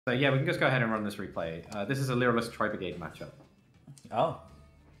So yeah, we can just go ahead and run this replay. This is a Lyrilusc Tri-Brigade matchup. Oh.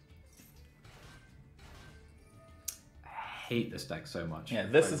 I hate this deck so much. Yeah,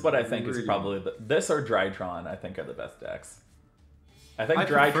 this is what I think is probably this or Drytron. I think are the best decks. I think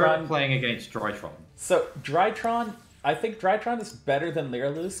Drytron playing against Drytron. So Drytron, I think Drytron is better than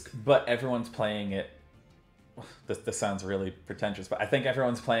Lyrilusc, but everyone's playing it. This sounds really pretentious, but I think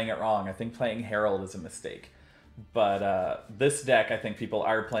everyone's playing it wrong. I think playing Herald is a mistake. But this deck, I think people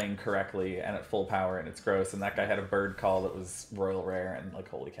are playing correctly and at full power, and it's gross. And that guy had a bird call that was royal rare, and like,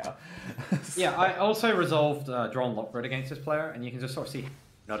 holy cow. So. Yeah, I also resolved drawn Lockbird against this player, and you can just sort of see how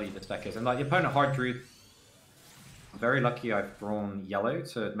nutty this deck is. And like, the opponent hard drew. I'm very lucky I've drawn yellow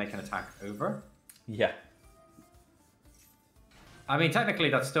to make an attack over. Yeah. I mean, technically,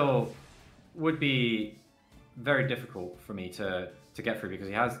 that still would be very difficult for me to get through because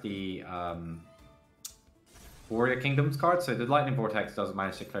he has the Warrior Kingdoms card, so the Lightning Vortex doesn't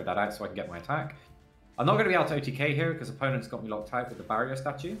manage to clear that out so I can get my attack. I'm not going to be able to OTK here because opponent's got me locked out with the barrier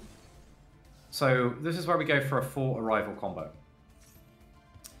statue. So this is where we go for a full arrival combo.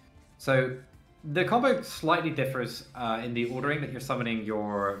 So the combo slightly differs in the ordering that you're summoning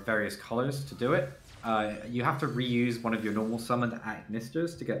your various colors to do it. You have to reuse one of your normal summoned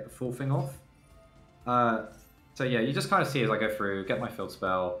Agnisters to get the full thing off. So yeah, you just kind of see as I go through, get my field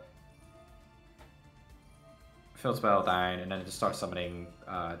spell down, and then just start summoning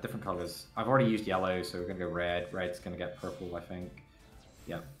different colors. I've already used yellow, so we're going to go red. Red's going to get purple, I think.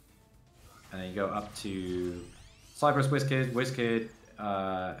 Yeah. And then you go up to Cyberus Wizkid.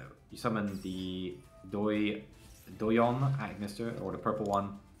 You summon the Doyon Agnister, or the purple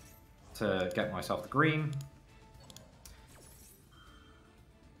one, to get myself the green.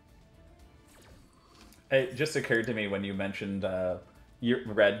 It just occurred to me when you mentioned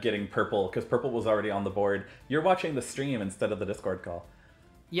red getting purple, because purple was already on the board. You're watching the stream instead of the Discord call.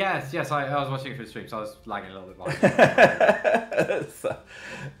 Yes, I was watching it for the stream, so I was lagging a little bit behind. So,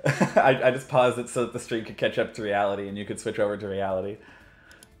 I just paused it so that the stream could catch up to reality and you could switch over to reality.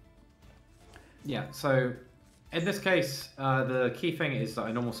 Yeah, so in this case, the key thing is that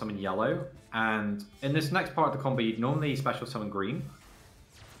I normal summon yellow, and in this next part of the combo, you'd normally special summon green,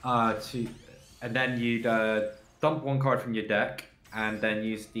 and then you'd dump one card from your deck, and then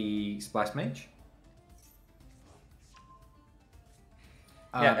use the Splash Mage.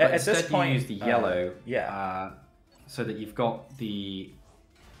 Yeah, but at this point, you use the yellow, yeah, so that you've got the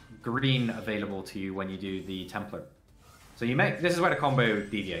green available to you when you do the Templar. So you make this is where the combo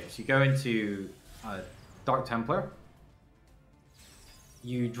deviates. You go into Dark Templar.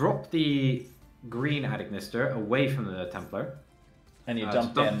 You drop the green Adignister away from the Templar, and you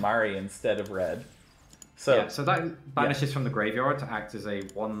dump Dan Mari instead of red. So yeah, so that banishes from the graveyard to act as a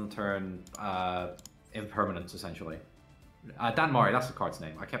one-turn impermanence, essentially. Dan Mari, that's the card's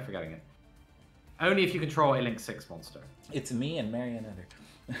name. I kept forgetting it. Only if you control a Link 6 monster. It's me and Marion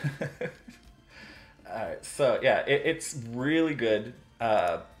Eder. So yeah, it's really good.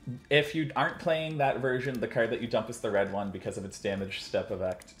 If you aren't playing that version, the card that you dump is the red one because of its damage step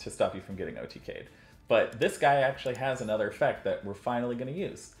effect to stop you from getting OTK'd. But this guy actually has another effect that we're finally going to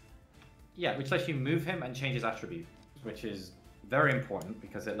use. Yeah, which lets you move him and change his attribute, which is very important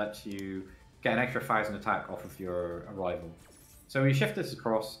because it lets you get an extra 1,000 attack off of your arrival. So we shift this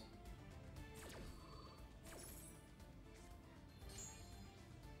across.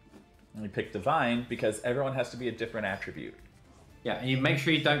 And we pick Divine because everyone has to be a different attribute. Yeah, and you make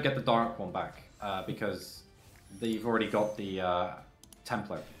sure you don't get the dark one back because you've already got the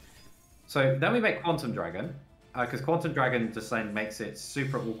Templar. So then we make Quantum Dragon, because Quantum Dragon just then makes it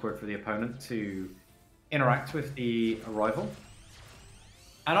super awkward for the opponent to interact with the arrival.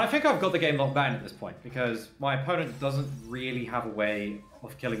 And I think I've got the game locked down at this point because my opponent doesn't really have a way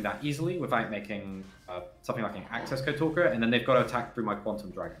of killing that easily without making something like an access code talker, and then they've got to attack through my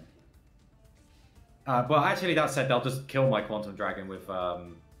Quantum Dragon. Well, actually, that said, they'll just kill my Quantum Dragon with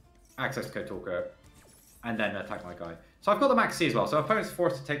access code talker and then attack my guy. So I've got the Max C as well. So opponent's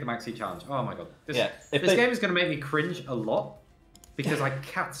forced to take the Max C challenge. Oh my god. This game is going to make me cringe a lot because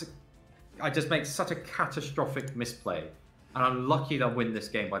I just make such a catastrophic misplay. And I'm lucky that I win this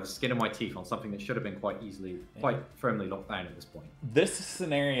game by the skin of my teeth on something that should have been quite firmly locked down at this point. This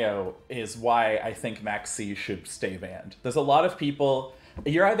scenario is why I think Max C should stay banned. There's a lot of people...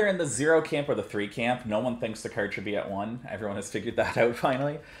 You're either in the 0 camp or the 3 camp. No one thinks the card should be at 1. Everyone has figured that out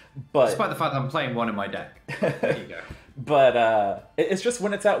finally. But despite the fact that I'm playing 1 in my deck. There you go. But it's just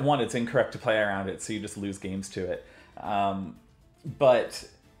when it's at 1, it's incorrect to play around it, so you just lose games to it. But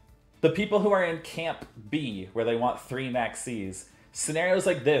the people who are in Camp B, where they want 3 Max Cs, Scenarios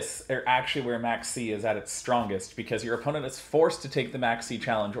like this are actually where Max C is at its strongest, because your opponent is forced to take the Max C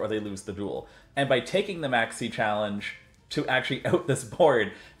challenge or they lose the duel. And by taking the Max C challenge to actually out this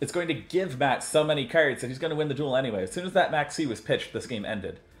board, it's going to give Matt so many cards that he's going to win the duel anyway. As soon as that Max C was pitched, this game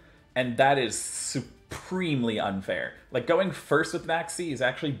ended. And that is supremely unfair. Like, going first with Max C is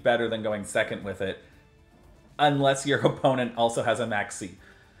actually better than going second with it, unless your opponent also has a Max C.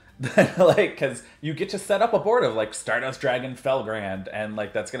 Like, because you get to set up a board of, like, Stardust Dragon Felgrand, and,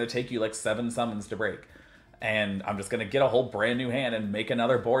 like, that's going to take you, like, 7 summons to break. And I'm just going to get a whole brand new hand and make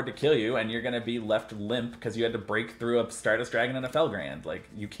another board to kill you, and you're going to be left limp because you had to break through a Stardust Dragon and a Felgrand. Like,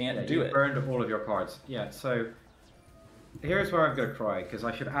 you can't do it. You burned all of your cards. Yeah, so here's where I'm going to cry, because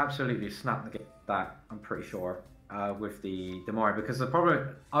I should absolutely snap that, I'm pretty sure, with the Demari, because the problem,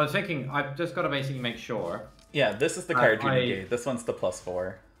 I was thinking, I've just got to basically make sure. Yeah, this is the card you negate. This one's the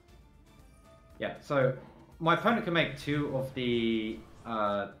 +4. Yeah, so my opponent can make 2 of the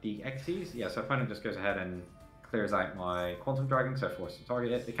Xyz. Yeah, so opponent just goes ahead and clears out my Quantum Dragon, so forced to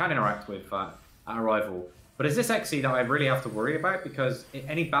target it. They can interact with at arrival. But it's this Xyz that I really have to worry about, because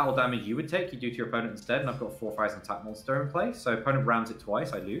any battle damage you would take, you do to your opponent instead, and I've got 4,000 attack monster in play, so opponent rams it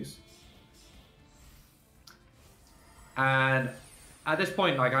twice, I lose. And at this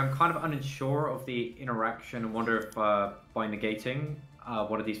point, like, I'm kind of unsure of the interaction and wonder if by negating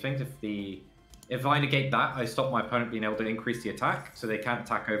one of these things, if I negate that, I stop my opponent being able to increase the attack, so they can't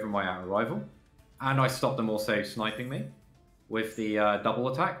attack over my at arrival. And I stop them also sniping me with the double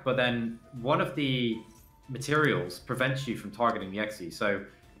attack. But then one of the materials prevents you from targeting the Xyz. So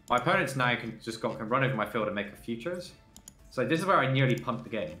my opponents now can run over my field and make a futures. So this is where I nearly pumped the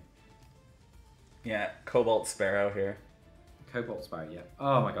game. Yeah, Cobalt Sparrow here. Cobalt Sparrow, yeah.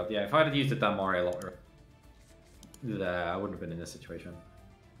 Oh my god, yeah. If I had used the Damari a lot, I wouldn't have been in this situation.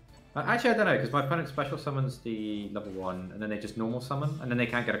 Actually, I don't know, because my opponent special summons the level 1, and then they just normal summon, and then they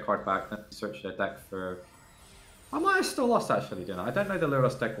can't get a card back, then search their deck for... I might have still lost, actually, don't I? I don't know the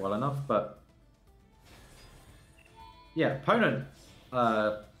Lyrilusc deck well enough, but... Yeah, opponent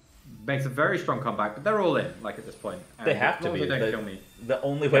makes a very strong comeback, but they're all in, like, at this point. And they have to be. They don't kill me. The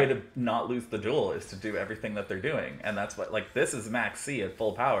only way to not lose the duel is to do everything that they're doing, and that's what, like, this is Max C at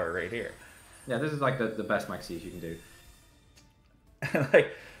full power right here. Yeah, this is, like, the best Max Cs you can do.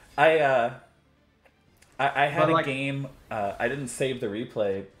 Like... I had a game, I didn't save the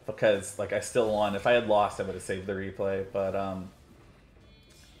replay because, like, I still won. If I had lost, I would have saved the replay, but,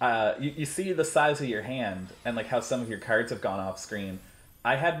 you see the size of your hand and, like, how some of your cards have gone off screen.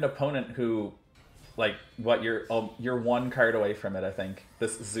 I had an opponent who, like, you're 1 card away from it, I think.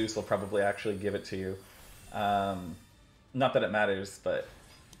 This Zeus will probably actually give it to you. Not that it matters, but,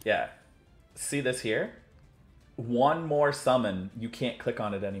 yeah. See this here? 1 more summon, you can't click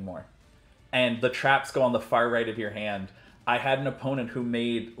on it anymore. And the traps go on the far right of your hand. I had an opponent who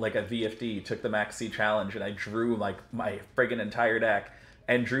made, like, a VFD, took the Max C challenge, and I drew, like, my friggin' entire deck,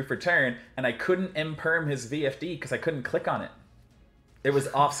 and drew for turn, and I couldn't imperm his VFD because I couldn't click on it. It was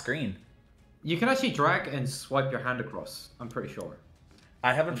off screen. You can actually drag and swipe your hand across, I'm pretty sure.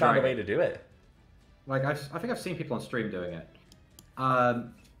 I haven't found a way to do it. Like, I think I've seen people on stream doing it.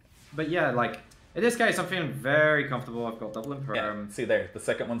 But yeah, like... In this case, I'm feeling very comfortable. I've got double imperm. Yeah, see there, the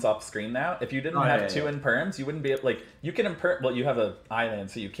second one's off screen now. If you didn't have 2 imperms, you wouldn't be able, like, you can imperm, well, you have an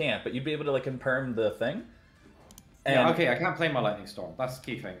island, so you can't, but you'd be able to, like, imperm the thing. And... Yeah, okay, I can't play my Lightning Storm. That's the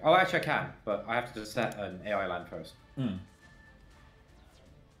key thing. Oh, actually I can, but I have to just set an AI land first.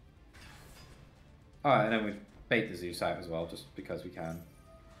 Alright, and then we bait the Zeus out as well, just because we can.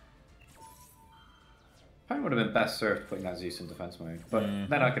 Probably would have been best served putting that Zeus in defense mode, but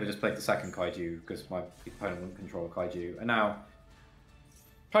then I could have just played the second Kaiju because my opponent wouldn't control Kaiju, and now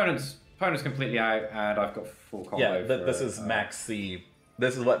opponent's completely out, and I've got full combo. Yeah, this is Max C.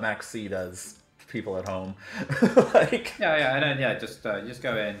 This is what Max C does to people at home. Like, yeah, and then just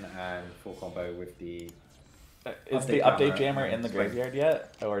go in and full combo with the. Is the update jammer in the graveyard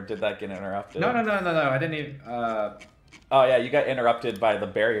yet, or did that get interrupted? No. I didn't even. Oh yeah, you got interrupted by the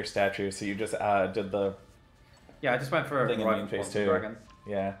barrier statue, so you just did the. Yeah, I just went for a phase 2. Dragon.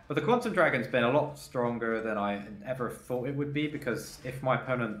 Yeah. But the Quantum Dragon's been a lot stronger than I ever thought it would be, because if my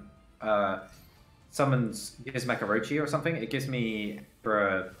opponent summons his Mekarochi or something, it gives me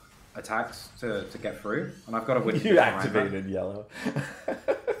extra attacks to get through, and I've got to win. You activated yellow.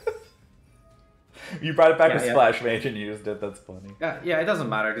 You brought it back with Splash Mage and used it, that's funny. Yeah, it doesn't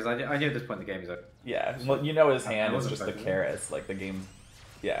matter, because I knew at this point the game is over. Yeah, well, you know his hand is just the Karis, like the game.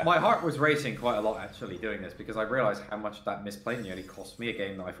 Yeah. My heart was racing quite a lot actually doing this, because I realised how much that misplay nearly cost me a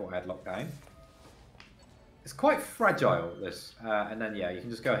game that I thought I had locked down. It's quite fragile, this. And then, yeah, you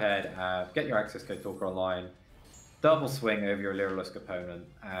can just go ahead, get your access code talker online. double swing over your Lyrilusc opponent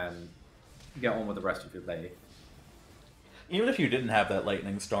and get on with the rest of your day. Even if you didn't have that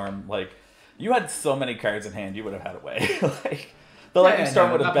Lightning Storm, like, you had so many cards in hand, you would have had a way. Like, the Lightning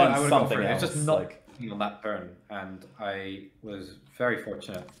Storm would have been something else. It's just not on that turn, and I was very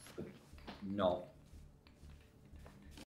fortunate to not